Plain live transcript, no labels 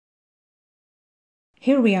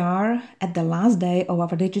Here we are at the last day of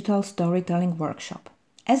our digital storytelling workshop.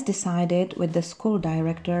 As decided with the school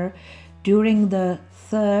director, during the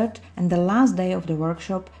third and the last day of the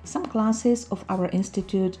workshop, some classes of our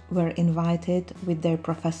institute were invited with their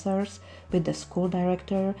professors, with the school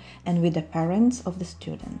director, and with the parents of the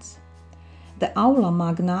students. The aula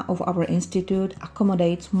magna of our institute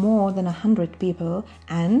accommodates more than 100 people,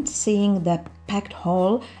 and seeing the packed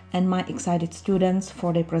hall and my excited students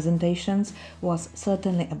for their presentations was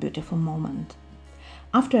certainly a beautiful moment.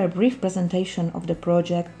 After a brief presentation of the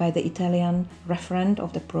project by the Italian referent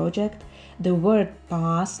of the project, the word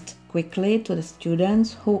passed quickly to the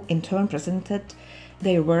students, who in turn presented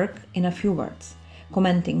their work in a few words,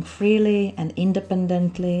 commenting freely and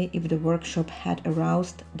independently if the workshop had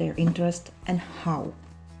aroused their interest and how.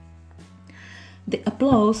 The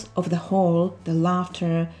applause of the hall, the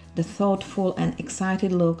laughter, the thoughtful and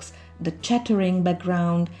excited looks, the chattering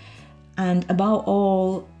background, and above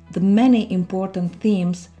all, the many important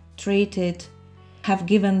themes treated have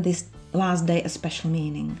given this last day a special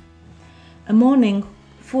meaning. A morning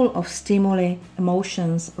full of stimuli,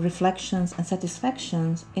 emotions, reflections, and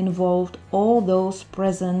satisfactions involved all those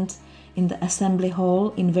present in the assembly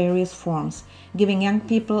hall in various forms, giving young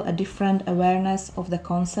people a different awareness of the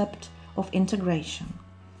concept of integration.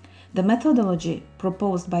 The methodology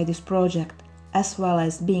proposed by this project, as well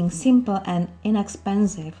as being simple and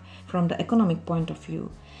inexpensive from the economic point of view,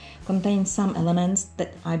 contains some elements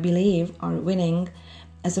that I believe are winning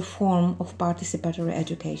as a form of participatory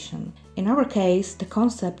education. In our case, the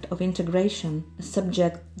concept of integration, a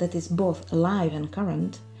subject that is both alive and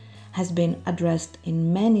current, has been addressed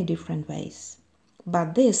in many different ways.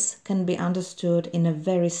 But this can be understood in a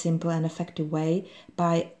very simple and effective way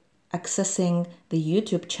by accessing the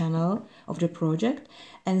YouTube channel of the project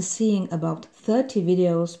and seeing about 30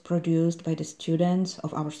 videos produced by the students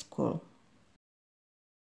of our school.